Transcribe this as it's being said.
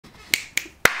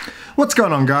What's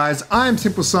going on, guys? I'm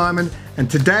Simple Simon,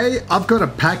 and today I've got a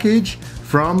package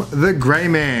from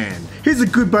TheGreyman. He's a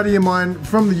good buddy of mine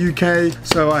from the UK.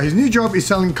 So his new job is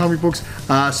selling comic books.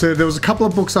 So there was a couple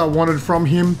of books I wanted from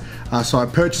him, so I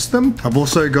purchased them. I've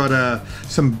also got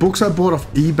some books I bought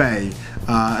off eBay.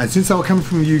 And since they were coming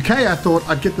from the UK, I thought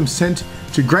I'd get them sent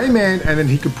to Greyman, and then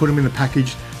he could put them in the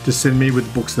package to send me with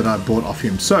the books that I bought off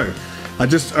him. So I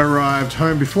just arrived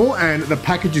home before, and the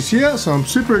package is here, so I'm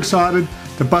super excited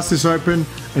to bust this open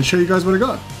and show you guys what I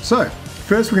got. So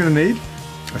first we're gonna need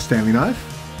a Stanley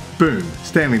knife. Boom,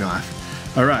 Stanley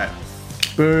knife. All right,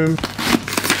 boom.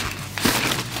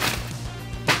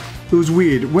 It was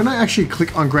weird, when I actually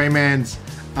click on Greyman's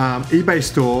eBay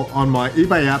store on my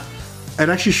eBay app, it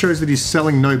actually shows that he's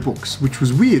selling no books, which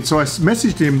was weird. So I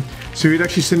messaged him so he'd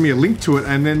actually send me a link to it,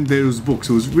 and then there was books.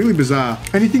 It was really bizarre.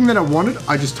 Anything that I wanted,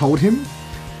 I just told him,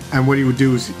 and what he would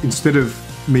do is, instead of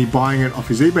me buying it off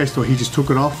his eBay store, he just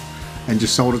took it off and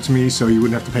just sold it to me, so he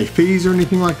wouldn't have to pay fees or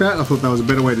anything like that. I thought that was a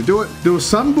better way to do it. There were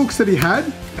some books that he had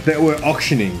that were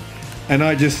auctioning, and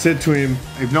I just said to him,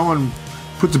 if no one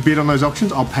puts a bid on those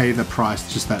auctions, I'll pay the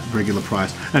price, just that regular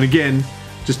price. And again,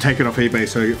 just take it off eBay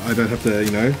so I don't have to,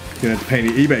 you don't have to pay any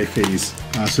eBay fees.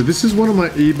 So this is one of my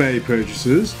eBay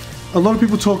purchases. A lot of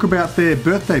people talk about their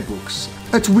birthday books.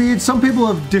 It's weird, some people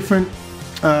have different,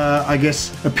 I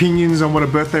guess, opinions on what a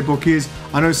birthday book is.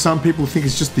 I know some people think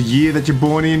it's just the year that you're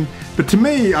born in, but to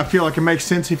me, I feel like it makes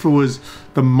sense if it was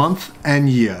the month and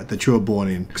year that you were born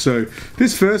in. So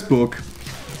this first book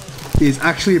is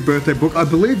actually a birthday book. I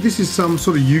believe this is some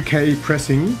sort of UK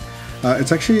pressing.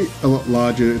 It's actually a lot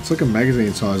larger. It's like a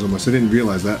magazine size almost. I didn't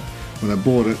realize that when I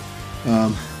bought it.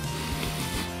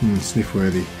 Sniff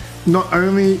worthy. Not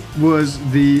only was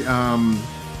the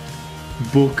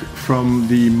book from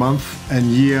the month and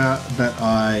year that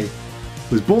I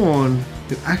was born,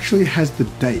 it actually has the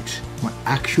date, my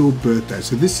actual birthday.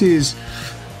 So this is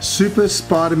Super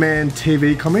Spider-Man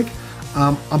TV comic.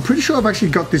 I'm pretty sure I've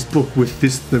actually got this book with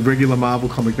the regular Marvel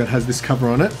comic that has this cover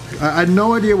on it. I had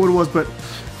no idea what it was, but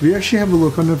if you actually have a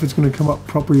look, I don't know if it's going to come up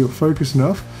properly or focus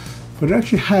enough, but it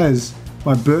actually has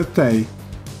my birthday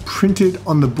printed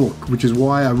on the book, which is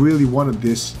why I really wanted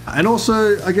this. And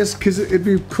also, I guess, because it'd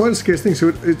be quite a scarce thing,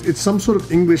 so it's some sort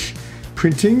of English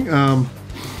printing. I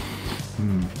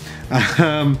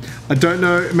don't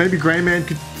know, maybe Greyman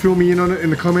could fill me in on it in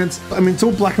the comments. I mean, it's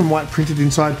all black and white printed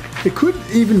inside. It could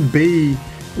even be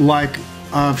like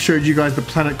I've showed you guys the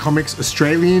Planet Comics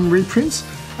Australian reprints.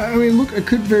 I mean, look, it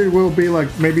could very well be like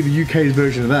maybe the UK's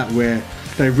version of that, where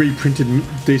they reprinted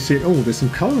DC. Oh, there's some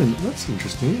colour in it. That's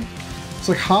interesting. It's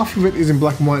like half of it is in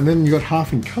black and white, and then you got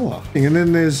half in colour. And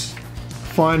then there's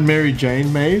Find Mary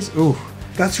Jane maze. Oh,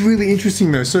 that's really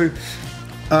interesting though. So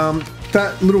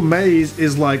that little maze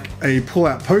is like a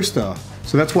pull-out poster,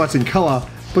 so that's why it's in colour.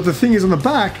 But the thing is, on the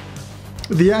back,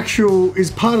 the actual is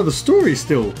part of the story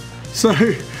still. So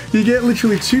you get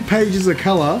literally 2 pages of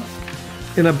colour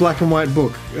in a black and white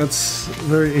book. That's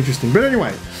very interesting. But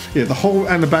anyway, yeah, the whole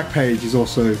and the back page is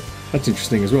also, that's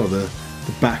interesting as well. The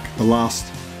last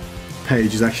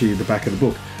page is actually the back of the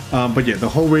book. But yeah, the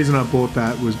whole reason I bought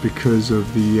that was because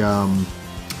of the,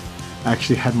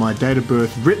 actually had my date of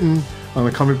birth written on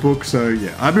the comic book. So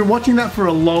yeah, I've been watching that for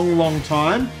a long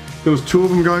time. There was 2 of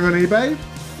them going on eBay,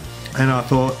 and I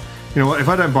thought, you know what, if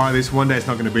I don't buy this, one day it's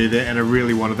not going to be there, and I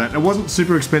really wanted that. And it wasn't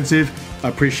super expensive. I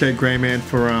appreciate Greyman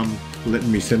for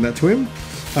letting me send that to him.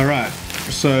 All right,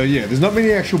 so yeah, there's not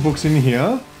many actual books in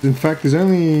here. In fact, there's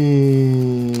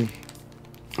only...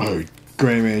 Oh,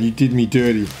 Greyman, you did me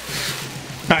dirty.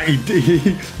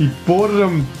 He bought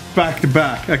them back to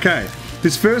back. Okay,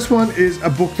 this first one is a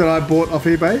book that I bought off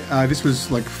eBay. This was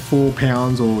like £4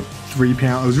 or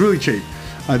 £3. It was really cheap.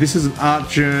 This is an Art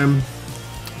Germ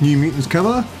New Mutants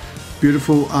cover.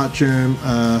 Beautiful Art Germ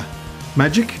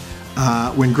magic.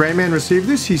 When Greyman received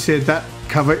this, he said that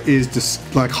cover is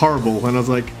just like horrible, and I was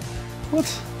like,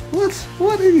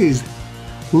 what it is?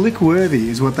 Lick worthy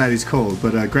is what that is called,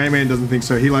 but Greyman doesn't think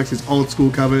so. He likes his old school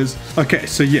covers. Okay,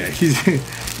 so yeah, he's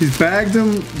bagged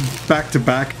them back to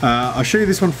back. I'll show you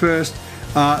this one first.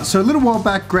 So a little while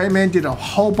back, Greyman did a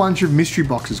whole bunch of mystery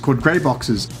boxes called Grey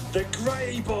Boxes. The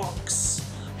Grey Box.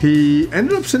 He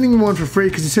ended up sending one for free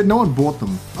because he said no one bought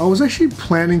them. I was actually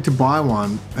planning to buy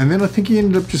one, and then I think he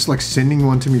ended up just like sending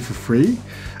one to me for free.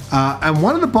 And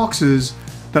one of the boxes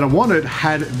that I wanted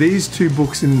had these 2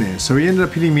 books in there. So he ended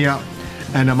up hitting me up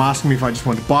and asking me if I just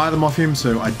wanted to buy them off him.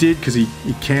 So I did, because he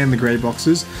canned the Grey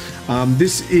Boxes.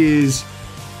 This is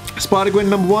Spider-Gwen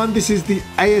 #1. This is the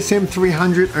ASM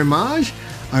 300 homage.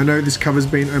 I know this cover's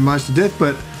been homage to death,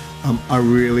 but I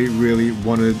really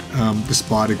wanted the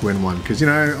Spider-Gwen one, because, you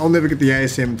know, I'll never get the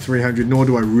ASM 300, nor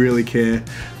do I really care,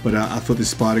 but I thought this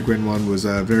Spider-Gwen one was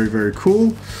very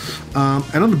cool.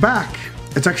 And on the back,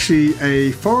 it's actually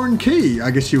a foreign key,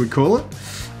 I guess you would call it.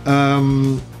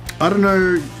 I don't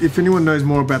know if anyone knows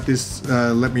more about this,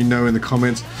 let me know in the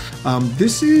comments.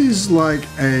 This is like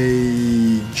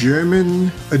a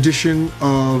German edition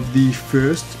of the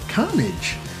first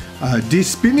Carnage. Die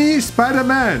Spinny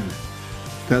Spider-Man.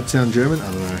 That sound German?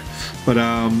 I don't know. But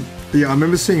yeah, I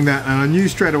remember seeing that and I knew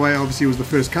straight away, obviously it was the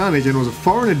first Carnage and it was a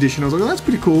foreign edition. I was like, oh, that's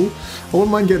pretty cool. I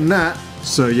wouldn't mind getting that.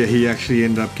 So yeah, he actually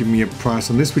ended up giving me a price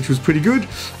on this, which was pretty good.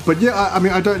 But yeah, I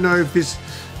mean, I don't know if this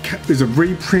is a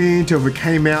reprint or if it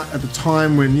came out at the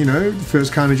time when, you know, the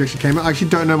first Carnage actually came out. I actually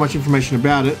don't know much information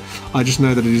about it. I just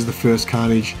know that it is the first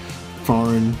Carnage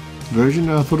foreign version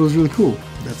and I thought it was really cool.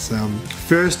 That's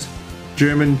first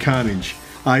German Carnage.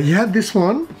 He had this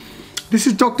one. This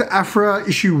is Dr. Aphra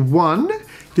issue 1.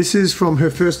 This is from her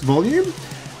first volume.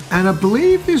 And I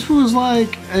believe this was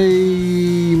like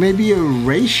maybe a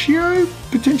ratio,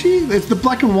 potentially. It's the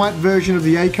black and white version of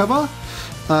the A cover.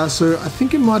 So I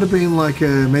think it might have been like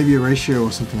maybe a ratio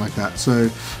or something like that. So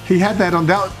he had that on,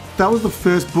 that was the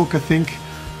first book I think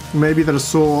maybe that I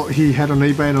saw he had on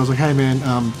eBay, and I was like, hey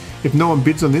man, if no one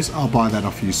bids on this, I'll buy that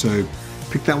off you. So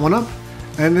pick that one up.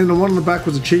 And then the one on the back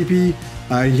was a cheapie.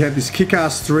 He had this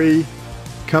Kick-Ass 3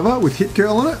 cover with Hit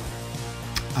Girl on it.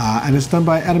 And it's done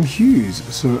by Adam Hughes.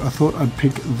 So I thought I'd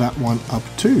pick that one up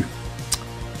too.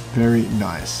 Very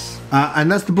nice.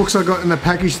 And that's the books I got in the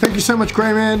package. Thank you so much,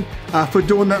 Greyman, for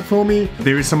doing that for me.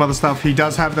 There is some other stuff he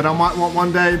does have that I might want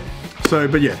one day. So,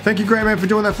 but yeah, thank you, Greyman, for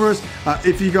doing that for us.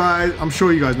 If you guys, I'm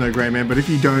sure you guys know Greyman, but if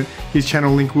you don't, his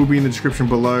channel link will be in the description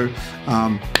below.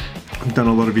 We've done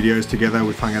a lot of videos together.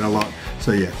 We've hung out a lot.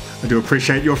 So yeah, I do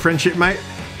appreciate your friendship, mate.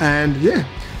 And yeah,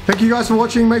 thank you guys for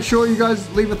watching. Make sure you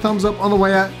guys leave a thumbs up on the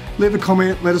way out. Leave a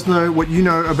comment. Let us know what you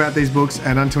know about these books.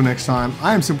 And until next time,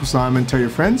 I am Simple Simon. Tell your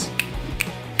friends.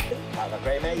 Have a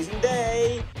great amazing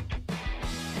day.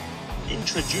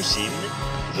 Introducing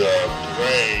the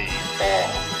Grey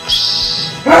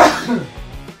Box.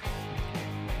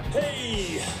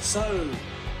 Hey, so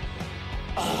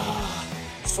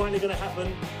it's finally gonna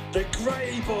happen. The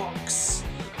Grey Box,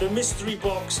 the mystery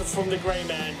box from the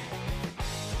Greyman.